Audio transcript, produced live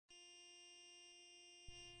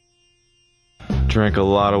drank a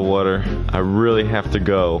lot of water. I really have to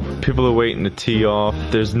go. People are waiting to tee off.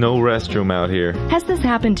 There's no restroom out here. Has this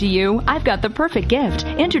happened to you? I've got the perfect gift.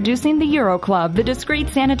 Introducing the UroClub, the discreet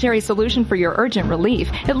sanitary solution for your urgent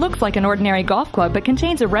relief. It looks like an ordinary golf club but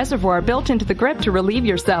contains a reservoir built into the grip to relieve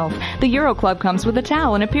yourself. The UroClub comes with a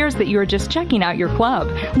towel and appears that you are just checking out your club.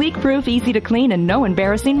 Leak-proof, easy to clean, and no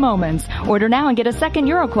embarrassing moments. Order now and get a second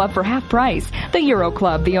UroClub for half price. The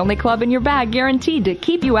UroClub, the only club in your bag guaranteed to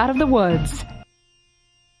keep you out of the woods.